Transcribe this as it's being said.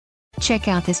Check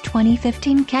out this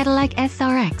 2015 Cadillac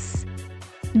SRX.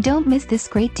 Don't miss this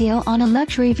great deal on a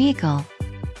luxury vehicle.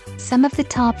 Some of the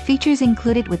top features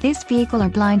included with this vehicle are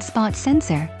blind spot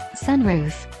sensor,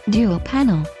 sunroof, dual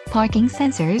panel, parking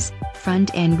sensors,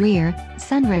 front and rear,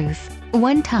 sunroof,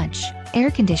 one-touch, air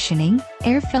conditioning,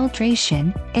 air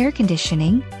filtration, air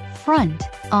conditioning, front,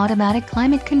 automatic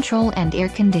climate control and air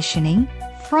conditioning,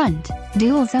 front,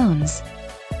 dual zones.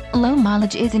 Low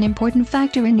mileage is an important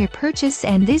factor in your purchase,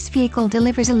 and this vehicle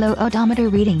delivers a low odometer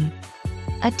reading.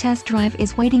 A test drive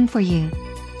is waiting for you.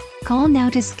 Call now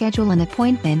to schedule an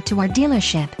appointment to our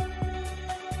dealership.